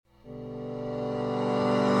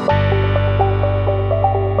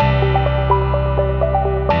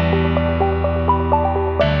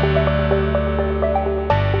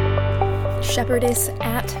Shepherdess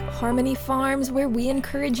at Harmony Farms, where we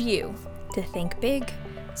encourage you to think big,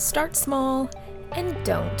 start small, and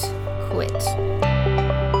don't quit.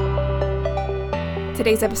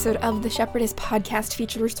 Today's episode of the Shepherdess podcast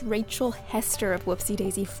features Rachel Hester of Whoopsie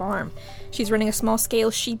Daisy Farm. She's running a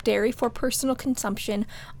small-scale sheep dairy for personal consumption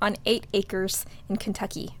on 8 acres in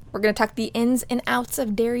Kentucky. We're going to talk the ins and outs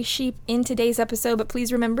of dairy sheep in today's episode, but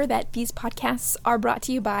please remember that these podcasts are brought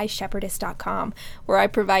to you by Shepherdess.com, where I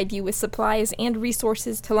provide you with supplies and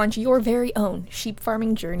resources to launch your very own sheep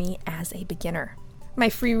farming journey as a beginner. My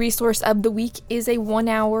free resource of the week is a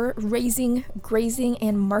 1-hour raising, grazing,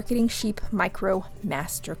 and marketing sheep micro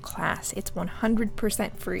masterclass. It's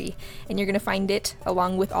 100% free, and you're going to find it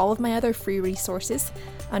along with all of my other free resources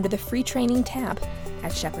under the free training tab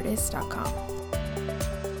at Shepherdess.com.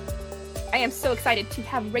 I am so excited to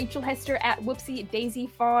have Rachel Hester at Whoopsie Daisy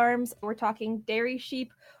Farms. We're talking dairy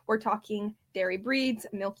sheep, we're talking dairy breeds,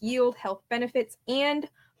 milk yield, health benefits, and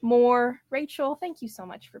more. Rachel, thank you so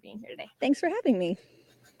much for being here today. Thanks for having me.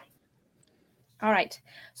 All right,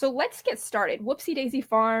 so let's get started. Whoopsie Daisy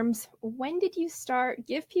Farms, when did you start?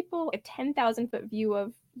 Give people a 10,000-foot view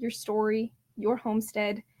of your story, your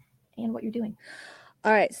homestead, and what you're doing.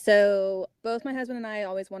 All right, so both my husband and I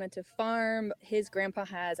always wanted to farm. His grandpa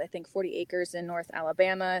has, I think, 40 acres in North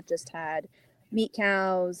Alabama, just had meat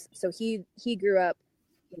cows. So he grew up,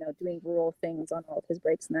 doing rural things on all of his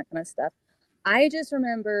breaks and that kind of stuff. I just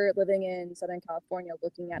remember living in Southern California,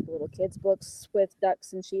 looking at the little kids' books with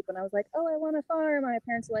ducks and sheep, and I was like, oh, I want to farm. My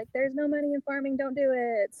parents were like, there's no money in farming, don't do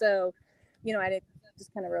it. So, I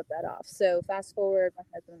just kind of wrote that off. So fast forward, my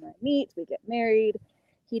husband and I meet, we get married.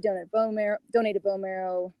 He donated bone marrow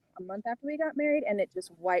a month after we got married, and it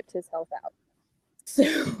just wiped his health out. So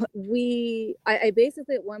I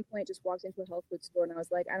basically at one point just walked into a health food store, and I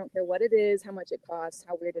was like, I don't care what it is, how much it costs,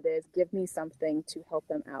 how weird it is, give me something to help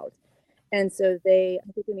them out. And so I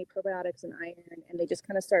think we need probiotics and iron, and they just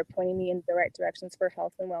kind of started pointing me in the right directions for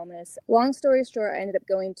health and wellness. Long story short, I ended up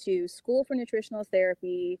going to school for nutritional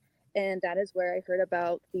therapy, and that is where I heard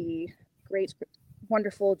about the great,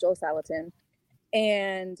 wonderful Joel Salatin.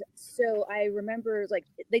 And so I remember,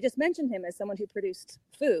 they just mentioned him as someone who produced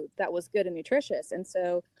food that was good and nutritious. And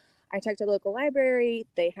so I checked a local library.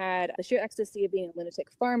 They had The Sheer Ecstasy of Being a Lunatic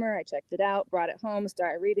Farmer. I checked it out, brought it home,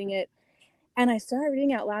 started reading it. And I started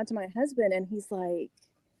reading out loud to my husband, and he's like,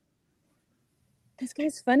 this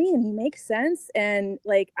guy's funny and he makes sense. And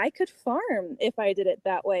I could farm if I did it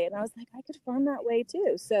that way. And I was like, I could farm that way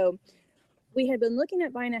too. So we had been looking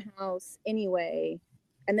at buying a house anyway.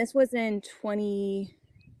 And this was in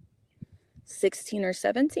 2016 or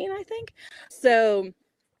 17, I think. So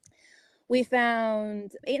we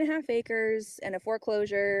found 8.5 acres and a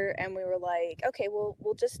foreclosure, and we were like, okay, we'll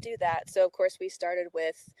just do that. So of course we started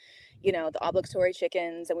with, the obligatory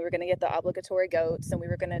chickens, and we were going to get the obligatory goats, and we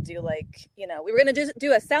were going to do we were going to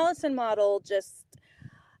do a Salatin model just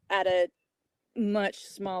at a much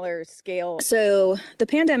smaller scale. So the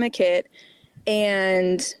pandemic hit,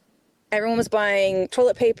 and everyone was buying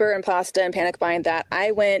toilet paper and pasta and panic buying that.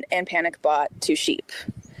 I went and panic bought 2 sheep.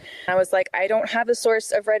 I was like, I don't have a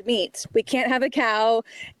source of red meat. We can't have a cow.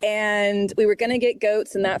 And we were going to get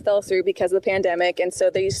goats, and that fell through because of the pandemic. And so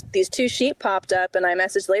these 2 sheep popped up, and I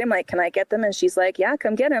messaged later, I'm like, can I get them? And she's like, yeah,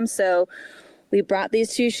 come get them. So we brought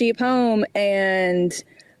these 2 sheep home, and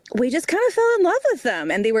we just kind of fell in love with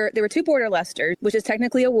them. And they were 2 Border Leicesters, which is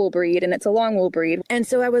technically a wool breed, and it's a long wool breed. And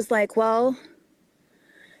so I was like, well,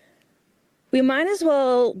 we might as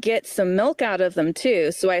well get some milk out of them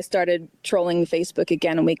too. So I started trolling Facebook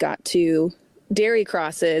again, and we got 2 dairy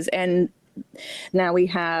crosses, and now we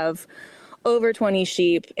have over 20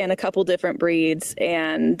 sheep and a couple different breeds,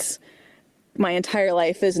 and my entire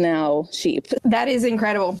life is now sheep. That is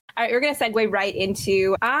incredible. All right, we're going to segue right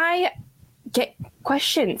into, I get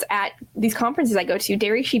questions at these conferences I go to,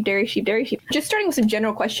 dairy sheep. Just starting with some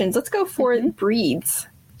general questions. Let's go for breeds.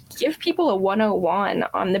 Give people a 101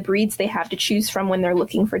 on the breeds they have to choose from when they're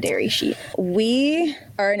looking for dairy sheep. We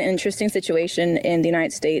are in an interesting situation in the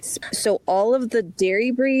United States. So all of the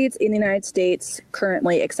dairy breeds in the United States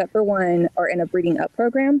currently, except for one, are in a breeding up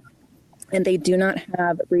program, and they do not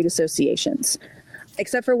have breed associations,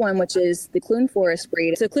 except for one, which is the Clune Forest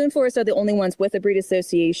breed. So Clune Forest are the only ones with a breed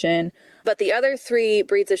association, but the other 3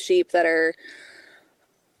 breeds of sheep that are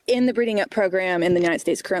in the breeding up program in the United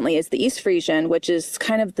States currently is the East Friesian, which is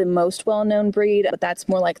kind of the most well-known breed, but that's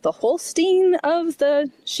more like the Holstein of the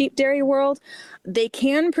sheep dairy world. They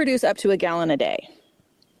can produce up to a gallon a day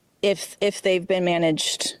if they've been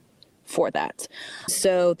managed for that.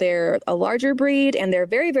 So they're a larger breed, and they're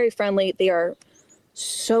very, very friendly. They are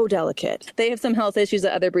so delicate. They have some health issues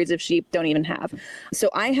that other breeds of sheep don't even have. So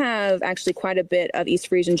I have actually quite a bit of East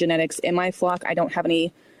Frisian genetics in my flock. I don't have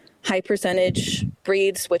any high percentage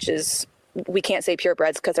breeds, which is, we can't say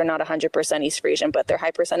purebreds because they're not 100% East Frisian, but they're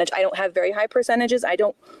high percentage. I don't have very high percentages. I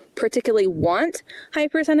don't particularly want high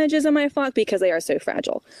percentages in my flock because they are so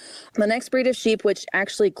fragile. The next breed of sheep, which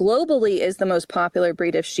actually globally is the most popular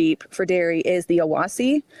breed of sheep for dairy, is the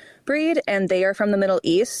Awassi breed, and they are from the Middle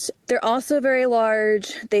East. They're also very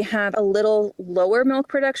large. They have a little lower milk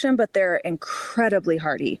production, but they're incredibly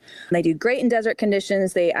hardy. They do great in desert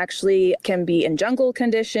conditions. They actually can be in jungle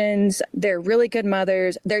conditions. They're really good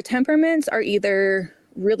mothers. Their temperaments are either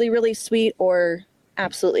really, really sweet or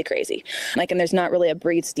absolutely crazy. And there's not really a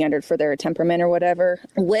breed standard for their temperament or whatever.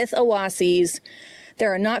 With Awassis,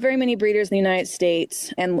 there are not very many breeders in the United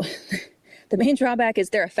States, and the main drawback is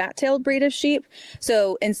they're a fat-tailed breed of sheep.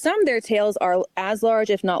 So in some, their tails are as large,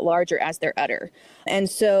 if not larger, as their udder. And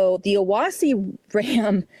so the Awassi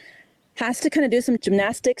ram has to kind of do some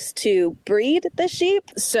gymnastics to breed the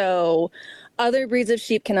sheep. So other breeds of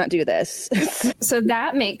sheep cannot do this. So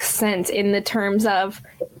that makes sense in the terms of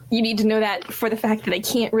you need to know that for the fact that they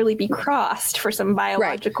can't really be crossed for some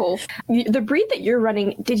biological. Right. The breed that you're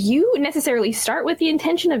running, did you necessarily start with the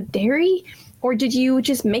intention of dairy, or did you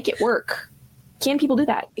just make it work? Can people do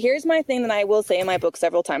that? Here's my thing that I will say in my book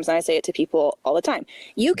several times, and I say it to people all the time.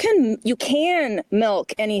 You can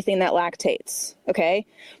milk anything that lactates, okay?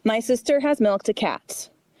 My sister has milked a cat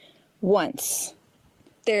once.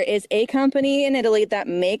 There is a company in Italy that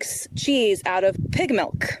makes cheese out of pig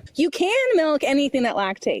milk. You can milk anything that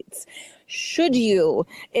lactates. Should you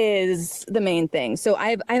is the main thing. So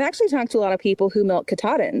I've actually talked to a lot of people who milk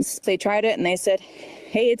Katahdins. They tried it and they said,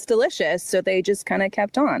 hey, it's delicious. So they just kind of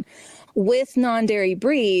kept on. With non-dairy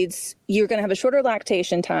breeds, you're going to have a shorter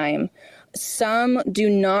lactation time. Some do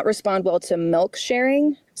not respond well to milk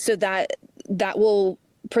sharing, so that will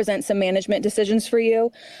present some management decisions for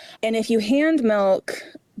you. And if you hand milk,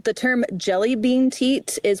 the term jelly bean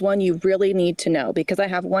teat is one you really need to know, because I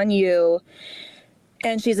have one ewe,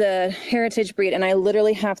 and she's a heritage breed, and I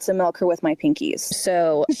literally have to milk her with my pinkies.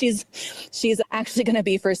 So she's actually going to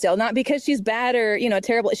be for sale, not because she's bad or,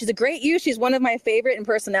 terrible. She's a great ewe. She's one of my favorite in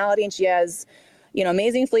personality, and she has,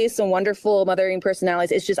 amazing fleece and wonderful mothering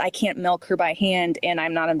personalities. It's just I can't milk her by hand, and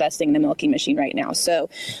I'm not investing in the milking machine right now. So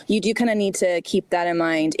you do kind of need to keep that in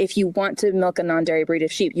mind. If you want to milk a non-dairy breed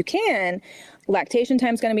of sheep, you can. Lactation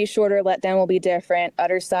time is going to be shorter. Letdown will be different.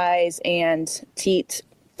 Udder size and teat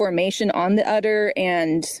formation on the udder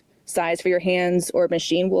and size for your hands or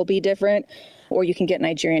machine will be different. Or you can get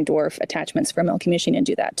Nigerian dwarf attachments for a milking machine and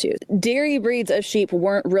do that too. Dairy breeds of sheep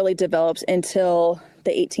weren't really developed until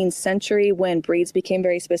the 18th century when breeds became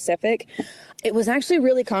very specific. It was actually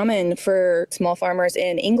really common for small farmers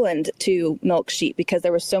in England to milk sheep because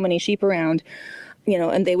there were so many sheep around,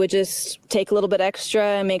 and they would just take a little bit extra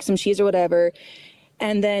and make some cheese or whatever.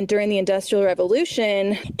 And then during the Industrial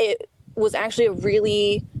Revolution, it was actually a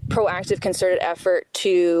really proactive, concerted effort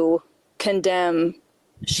to condemn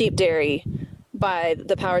sheep dairy by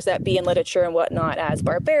the powers that be in literature and whatnot as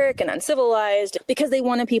barbaric and uncivilized, because they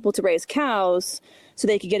wanted people to raise cows so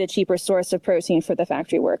they could get a cheaper source of protein for the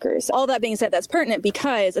factory workers. All that being said, that's pertinent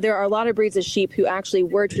because there are a lot of breeds of sheep who actually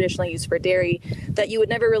were traditionally used for dairy that you would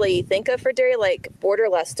never really think of for dairy, like Border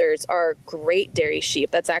Leicesters are great dairy sheep.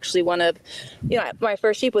 That's actually one of, my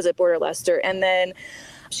first sheep was a Border Leicester, and then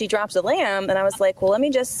she drops a lamb, and I was like, well, let me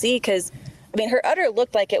just see, because, her udder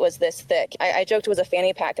looked like it was this thick. I joked it was a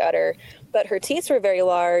fanny pack udder, but her teats were very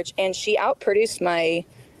large, and she outproduced my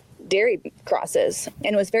dairy crosses,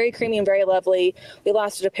 and was very creamy and very lovely. We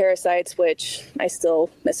lost her to parasites, which I still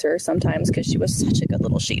miss her sometimes because she was such a good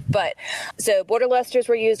little sheep. But so Border Leicesters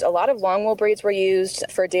were used. A lot of long wool breeds were used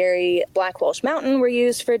for dairy. Black Welsh Mountain were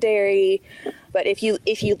used for dairy. But if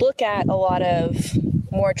you look at a lot of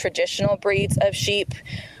more traditional breeds of sheep,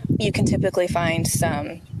 you can typically find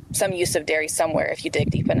some use of dairy somewhere if you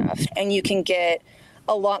dig deep enough. And you can get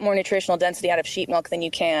a lot more nutritional density out of sheep milk than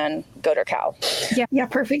you can goat or cow. Yeah,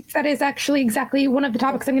 perfect. That is actually exactly one of the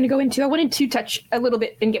topics I'm going to go into. I wanted to touch a little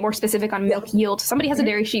bit and get more specific on milk yield. Somebody has a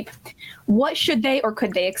dairy sheep. What should they or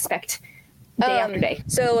could they expect day after day?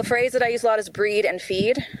 So a phrase that I use a lot is breed and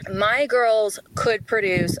feed. My girls could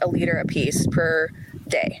produce a liter apiece per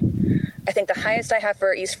day. I think the highest I have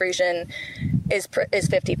for East Frisian is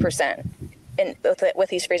 50%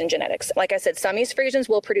 with East Frisian genetics. Like I said, some East Frisians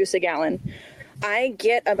will produce a gallon. I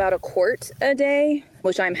get about a quart a day,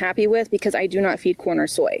 which I'm happy with because I do not feed corn or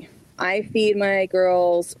soy. I feed my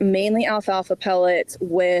girls mainly alfalfa pellets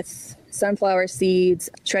with sunflower seeds,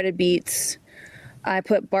 shredded beets, I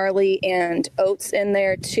put barley and oats in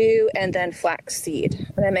there too, and then flaxseed.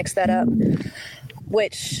 And I mix that up.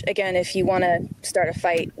 Which, again, if you want to start a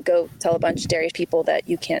fight, go tell a bunch of dairy people that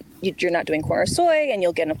you're not doing corn or soy, and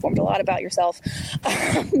you'll get informed a lot about yourself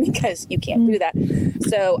because you can't do that.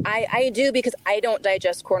 So I do, because I don't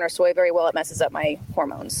digest corn or soy very well. It messes up my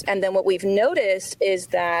hormones. And then what we've noticed is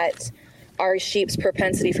that our sheep's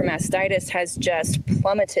propensity for mastitis has just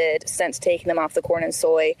plummeted since taking them off the corn and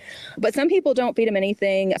soy. But some people don't feed them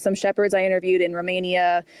anything. Some shepherds I interviewed in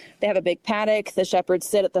Romania, they have a big paddock. The shepherds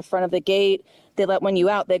sit at the front of the gate. They let one ewe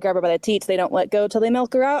out. They grab her by the teats. They don't let go till they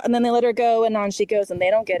milk her out, and then they let her go, and on she goes. And they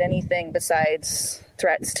don't get anything besides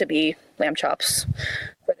threats to be lamb chops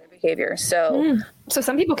for their behavior. So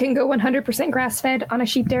some people can go 100% grass-fed on a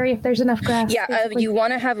sheep dairy if there's enough grass. Yeah, you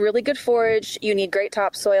want to have really good forage. You need great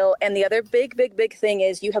topsoil. And the other big thing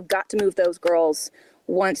is you have got to move those girls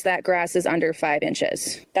once that grass is under 5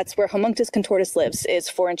 inches. That's where Homunctus contortus lives, is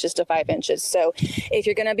 4 inches to 5 inches. So if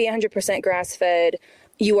you're going to be 100% grass-fed,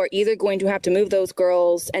 you are either going to have to move those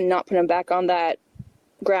girls and not put them back on that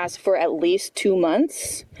grass for at least 2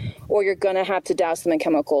 months, or you're going to have to douse them in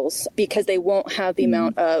chemicals because they won't have the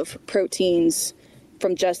amount of proteins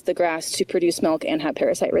from just the grass to produce milk and have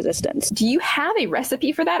parasite resistance. Do you have a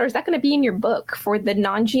recipe for that, or is that going to be in your book for the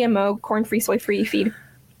non-GMO, corn-free, soy-free feed?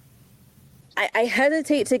 I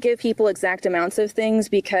hesitate to give people exact amounts of things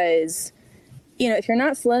because, if you're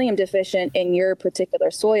not selenium deficient in your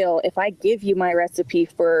particular soil, if I give you my recipe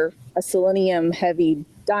for a selenium heavy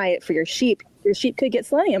diet for your sheep could get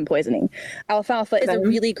selenium poisoning. Alfalfa is a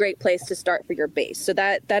really great place to start for your base. So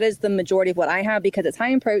that is the majority of what I have because it's high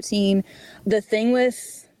in protein. The thing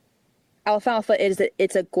with alfalfa is that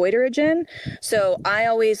it's a goitrogen. So I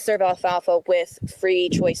always serve alfalfa with free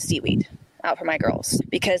choice seaweed out for my girls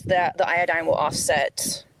because the iodine will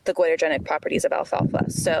offset the goitrogenic properties of alfalfa.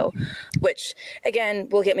 So, which again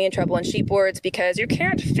will get me in trouble in sheep boards because you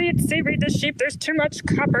can't feed seaweed to sheep. There's too much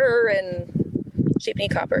copper, and sheep need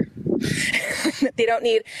copper. They don't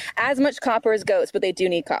need as much copper as goats, but they do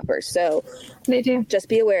need copper. So they do. Just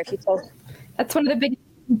be aware if you tell. That's one of the big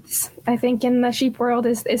things, I think, in the sheep world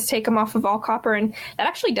is take them off of all copper, and that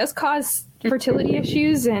actually does cause fertility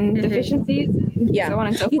issues and deficiencies and so on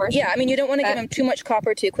and so forth. Yeah, I mean, you don't want to give them too much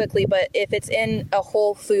copper too quickly, but if it's in a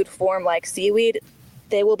whole food form like seaweed,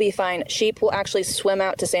 they will be fine. Sheep will actually swim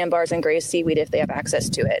out to sandbars and graze seaweed if they have access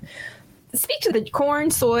to it. Speak to the corn,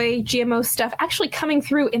 soy, GMO stuff actually coming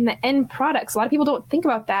through in the end products. A lot of people don't think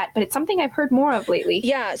about that, but it's something I've heard more of lately.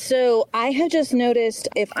 Yeah, so I have just noticed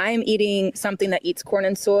if I'm eating something that eats corn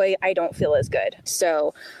and soy, I don't feel as good.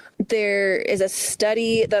 So there is a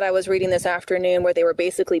study that I was reading this afternoon where they were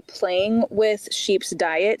basically playing with sheep's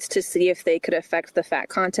diets to see if they could affect the fat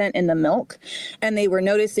content in the milk. And they were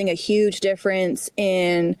noticing a huge difference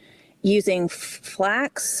in using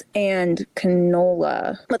flax and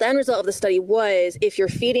canola. But the end result of the study was if you're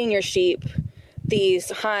feeding your sheep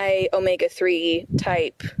these high omega-3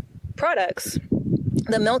 type products,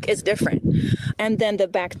 the milk is different. And then the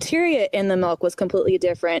bacteria in the milk was completely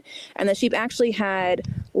different. And the sheep actually had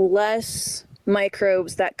less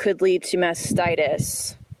microbes that could lead to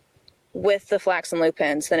mastitis with the flax and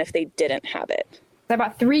lupins than if they didn't have it. I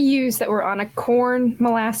bought 3 ewes that were on a corn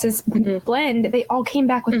molasses blend. They all came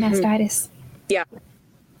back with mastitis. Yeah.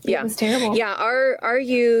 It was terrible. Yeah, our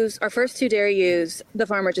ewes, our first 2 dairy ewes, the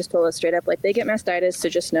farmer just told us straight up, like, they get mastitis, so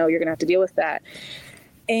just know you're going to have to deal with that.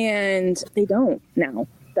 And they don't now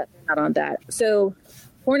that they're not on that. So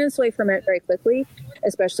corn and soy ferment very quickly,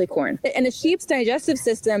 especially corn. And the sheep's digestive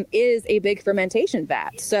system is a big fermentation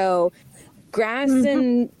vat. So grass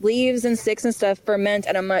and leaves and sticks and stuff ferment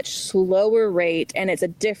at a much slower rate, and it's a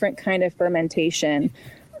different kind of fermentation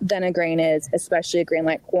than a grain is, especially a grain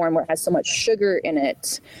like corn where it has so much sugar in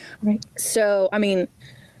it. Right. So, I mean,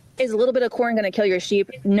 is a little bit of corn going to kill your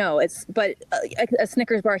sheep? No, but a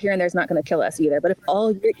Snickers bar here and there is not going to kill us either. But if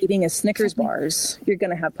all you're eating is Snickers bars, you're going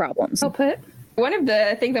to have problems. I'll put. One of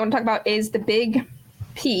the things I want to talk about is the big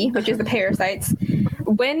P, which is the parasites.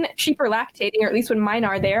 When sheep are lactating, or at least when mine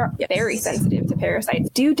are, they're very sensitive to parasites.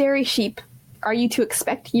 Do dairy sheep, are you to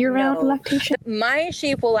expect year-round lactation? My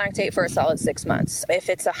sheep will lactate for a solid 6 months. If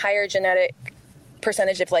it's a higher genetic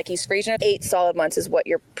percentage of like East Frisian, 8 solid months is what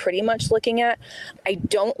you're pretty much looking at. I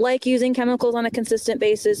don't like using chemicals on a consistent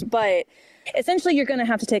basis, but essentially you're going to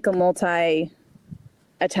have to take a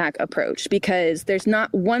multi-attack approach because there's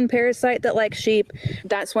not one parasite that likes sheep.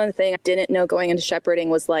 That's one thing I didn't know going into shepherding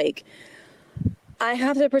was like, I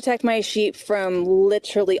have to protect my sheep from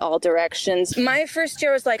literally all directions. My first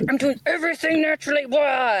year was like, I'm doing everything naturally,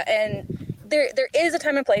 blah, and there is a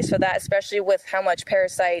time and place for that, especially with how much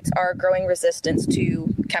parasites are growing resistance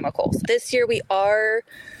to chemicals. This year we are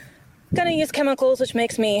going to use chemicals, which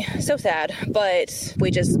makes me so sad, but we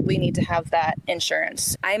need to have that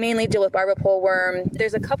insurance. I mainly deal with barber pole worm.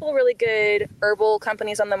 There's a couple really good herbal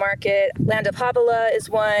companies on the market. Land of Havilah is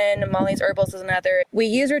one, Molly's Herbals is another. We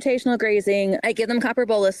use rotational grazing. I give them copper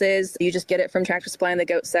boluses. You just get it from Tractor Supply in the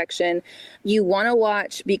goat section. You want to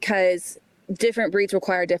watch because different breeds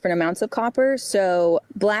require different amounts of copper. So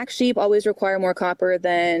black sheep always require more copper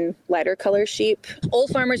than lighter color sheep. Old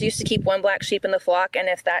farmers used to keep one black sheep in the flock, and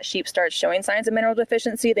if that sheep starts showing signs of mineral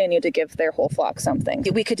deficiency, they need to give their whole flock something.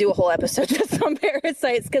 We could do a whole episode just on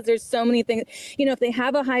parasites because there's so many things. If they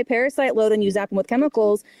have a high parasite load and you zap them with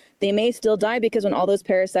chemicals, they may still die because when all those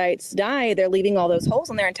parasites die, they're leaving all those holes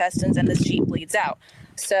in their intestines and the sheep bleeds out.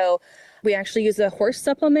 So we actually use a horse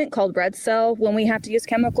supplement called Red Cell when we have to use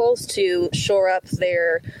chemicals to shore up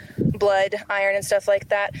their blood, iron, and stuff like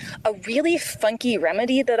that. A really funky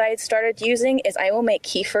remedy that I started using is I will make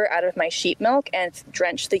kefir out of my sheep milk and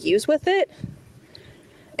drench the ewes with it.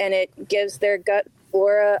 And it gives their gut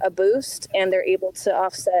flora a boost, and they're able to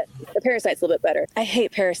offset the parasites a little bit better. I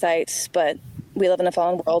hate parasites, but we live in a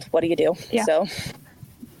fallen world. What do you do? Yeah. So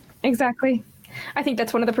exactly. I think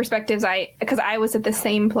that's one of the perspectives because I was at the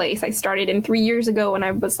same place. I started in 3 years ago and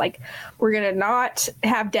I was like, we're going to not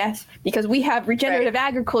have death because we have regenerative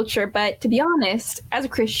agriculture. But to be honest, as a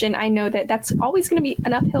Christian, I know that that's always going to be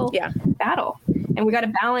an uphill battle. And we got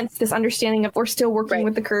to balance this understanding of we're still working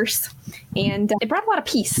with the curse. And it brought a lot of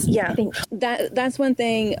peace. Yeah, I think. That's one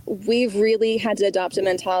thing we've really had to adopt a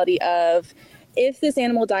mentality of, if this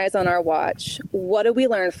animal dies on our watch, what do we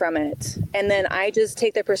learn from it? And then I just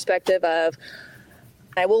take the perspective of,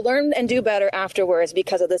 I will learn and do better afterwards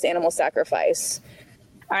because of this animal sacrifice.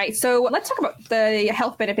 All right, so let's talk about the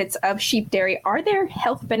health benefits of sheep dairy. Are there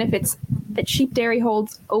health benefits that sheep dairy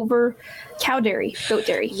holds over cow dairy, goat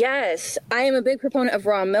dairy? Yes, I am a big proponent of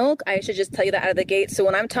raw milk. I should just tell you that out of the gate. So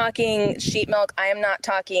when I'm talking sheep milk, I am not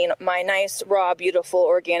talking my nice, raw, beautiful,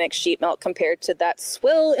 organic sheep milk compared to that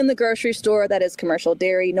swill in the grocery store that is commercial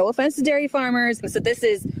dairy. No offense to dairy farmers. So this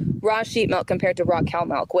is raw sheep milk compared to raw cow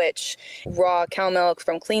milk, which raw cow milk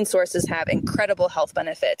from clean sources have incredible health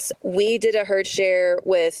benefits. We did a herd share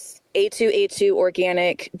with A2A2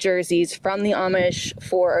 organic jerseys from the Amish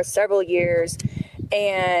for several years.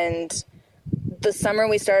 And the summer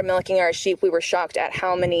we started milking our sheep, we were shocked at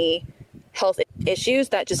how many health issues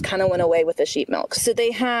that just kind of went away with the sheep milk. So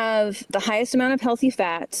they have the highest amount of healthy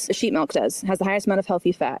fat. Sheep milk has the highest amount of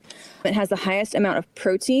healthy fat. It has the highest amount of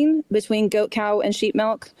protein between goat, cow, and sheep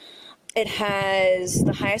milk. It has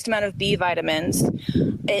the highest amount of B vitamins.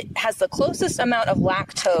 It has the closest amount of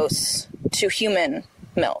lactose to human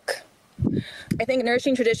milk. I think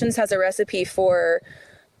Nourishing Traditions has a recipe for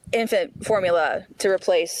infant formula to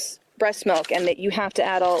replace breast milk, and that you have to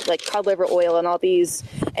add all like cod liver oil and all these,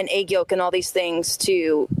 and egg yolk and all these things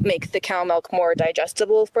to make the cow milk more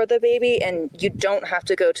digestible for the baby, and you don't have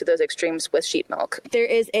to go to those extremes with sheep milk. There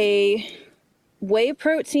is a whey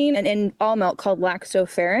protein in all milk called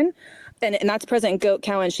lactoferrin, and that's present in goat,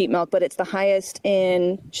 cow, and sheep milk, but it's the highest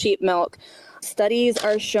in sheep milk. Studies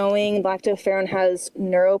are showing lactoferrin has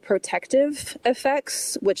neuroprotective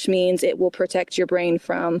effects, which means it will protect your brain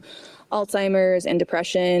from Alzheimer's and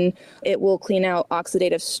depression. It will clean out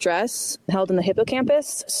oxidative stress held in the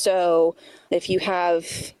hippocampus. So if you have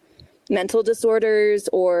mental disorders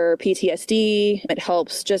or PTSD, it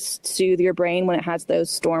helps just soothe your brain when it has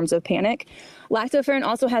those storms of panic. Lactoferrin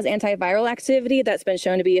also has antiviral activity that's been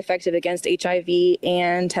shown to be effective against HIV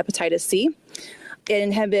and hepatitis C. It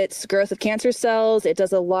inhibits growth of cancer cells. It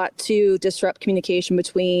does a lot to disrupt communication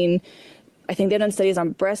between, I think they've done studies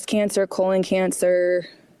on breast cancer, colon cancer.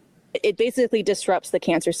 It basically disrupts the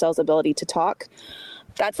cancer cell's ability to talk.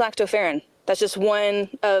 That's lactoferrin. That's just one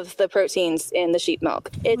of the proteins in the sheep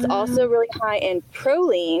milk. It's also really high in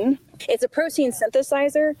proline. It's a protein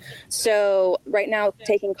synthesizer. So right now,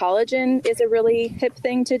 taking collagen is a really hip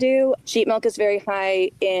thing to do. Sheep milk is very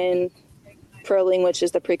high in proline, which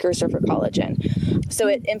is the precursor for collagen. So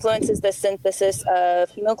it influences the synthesis of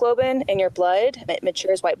hemoglobin in your blood. It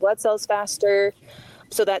matures white blood cells faster.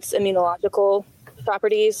 So that's immunological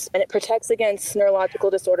properties, and it protects against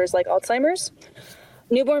neurological disorders like Alzheimer's.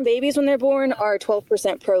 Newborn babies, when they're born, are 12%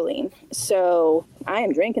 proline. So I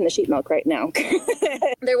am drinking the sheep milk right now.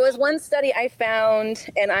 There was one study I found,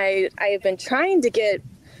 and I've been trying to get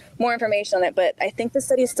more information on it, but I think the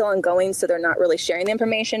study is still ongoing, so they're not really sharing the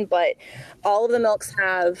information. But all of the milks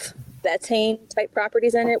have betaine type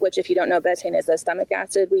properties in it, which, if you don't know, betaine is a stomach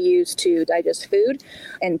acid we use to digest food.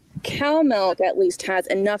 And cow milk at least has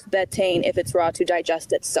enough betaine if it's raw to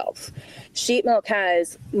digest itself. Sheep milk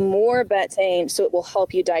has more betaine, so it will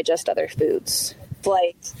help you digest other foods.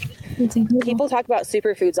 Like, people talk about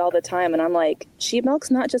superfoods all the time, and I'm like, sheep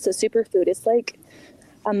milk's not just a superfood, it's like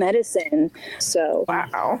a medicine. So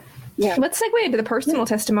Wow. yeah, Let's segue into the personal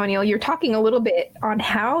testimonial. You're talking a little bit on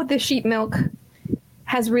how the sheep milk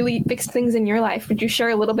has really fixed things in your life. Would you share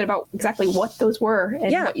a little bit about exactly what those were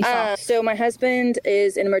and what you saw? So my husband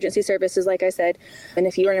is in emergency services, like I said. And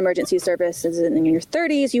if you are in emergency services in your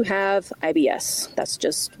 30s, you have IBS. That's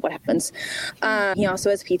just what happens. He also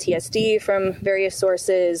has PTSD from various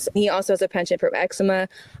sources. He also has a penchant for eczema.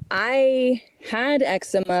 I had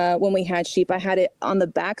eczema when we had sheep. I had it on the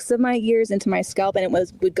backs of my ears into my scalp, and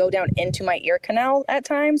would go down into my ear canal at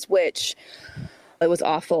times, which... it was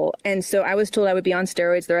awful. And so I was told I would be on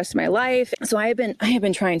steroids the rest of my life. So I have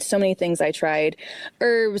been trying so many things. I tried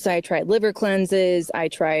herbs, I tried liver cleanses, I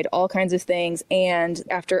tried all kinds of things. And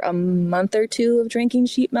after a month or two of drinking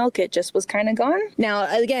sheep milk, it just was kind of gone. Now,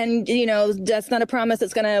 again, that's not a promise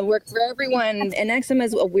that's going to work for everyone. And eczema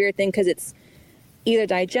is a weird thing because it's either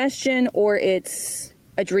digestion or it's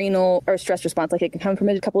adrenal or stress response. Like, it can come from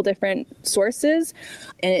a couple different sources,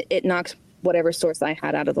 and it knocks whatever source I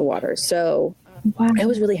had out of the water. So wow. I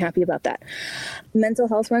was really happy about that. Mental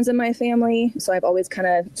health runs in my family, so I've always kind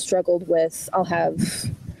of struggled with, I'll have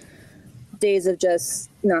days of just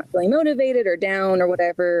not feeling motivated or down or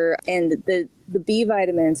whatever, and the B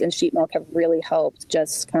vitamins in sheep milk have really helped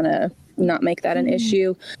just kind of not make that an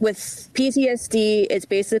issue. With PTSD, it's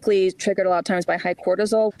basically triggered a lot of times by high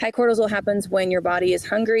cortisol. High cortisol happens when your body is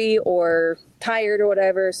hungry or tired or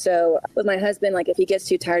whatever. So with my husband, like, if he gets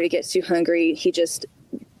too tired, he gets too hungry,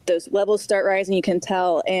 those levels start rising, you can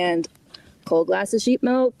tell, and cold glass of sheep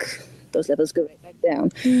milk, those levels go right back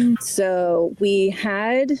down. So we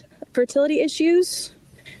had fertility issues,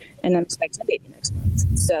 and I'm expecting a baby next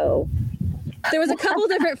month. So there was a couple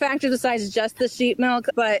different factors besides just the sheep milk,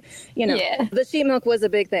 but the sheep milk was a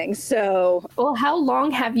big thing. So, well, how long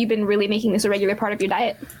have you been really making this a regular part of your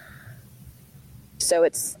diet? So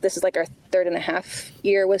this is like our 3.5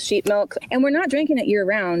 year with sheep milk, and we're not drinking it year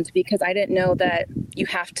round because I didn't know that you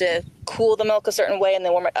have to cool the milk a certain way and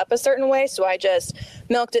then warm it up a certain way. So I just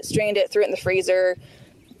milked it, strained it, threw it in the freezer,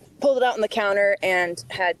 pulled it out on the counter, and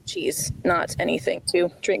had cheese, not anything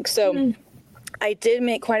to drink. So I did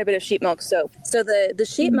make quite a bit of sheep milk soap. So the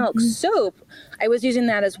sheep milk soap, I was using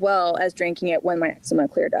that as well as drinking it when my eczema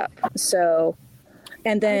cleared up. So...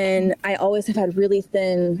 and then I always have had really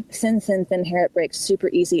thin hair. It breaks super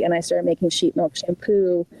easy. And I started making sheep milk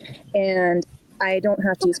shampoo, and I don't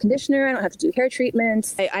have to use conditioner. I don't have to do hair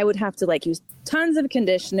treatments. I would have to use tons of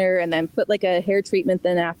conditioner and then put a hair treatment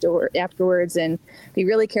then afterwards, and be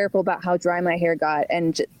really careful about how dry my hair got.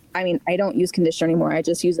 And I don't use conditioner anymore. I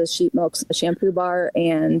just use a sheep milk shampoo bar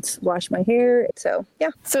and wash my hair. So, yeah.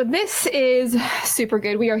 So this is super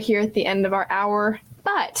good. We are here at the end of our hour.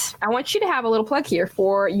 But I want you to have a little plug here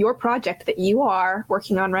for your project that you are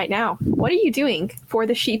working on right now. What are you doing for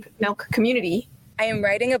the sheep milk community? I am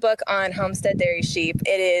writing a book on homestead dairy sheep.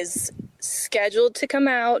 It is scheduled to come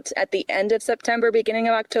out at the end of September, beginning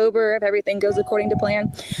of October, if everything goes according to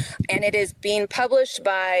plan. And it is being published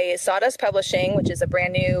by Sawdust Publishing, which is a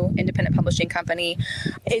brand new independent publishing company.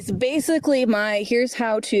 It's basically here's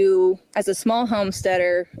how to, as a small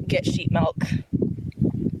homesteader, get sheep milk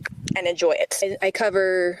and enjoy it. I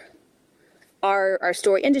cover our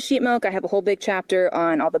story into sheep milk. I have a whole big chapter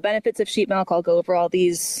on all the benefits of sheep milk. I'll go over all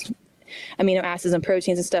these amino acids and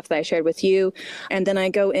proteins and stuff that I shared with you. And then I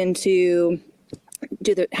go into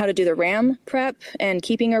how to do the ram prep and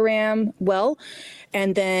keeping a ram well.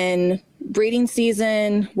 And then breeding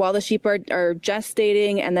season while the sheep are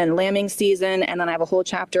gestating, and then lambing season. And then I have a whole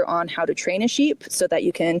chapter on how to train a sheep so that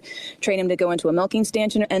you can train him to go into a milking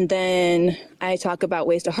stanchion. And then I talk about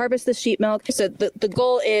ways to harvest the sheep milk. So the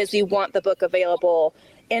goal is we want the book available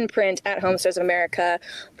in print at Homesteads of America.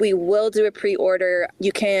 We will do a pre-order.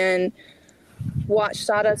 You can watch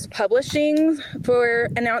Sawdust Publishing for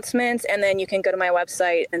announcements, and then you can go to my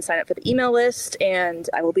website and sign up for the email list, and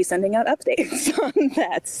I will be sending out updates on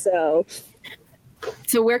that. So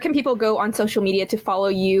where can people go on social media to follow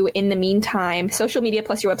you in the meantime? Social media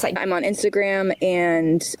plus your website. I'm on Instagram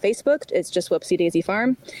and Facebook. It's just Whoopsie Daisy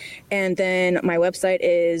Farm. And then my website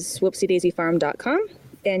is whoopsiedaisyfarm.com.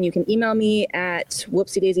 And you can email me at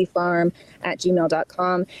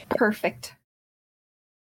whoopsiedaisyfarm@gmail.com. Perfect.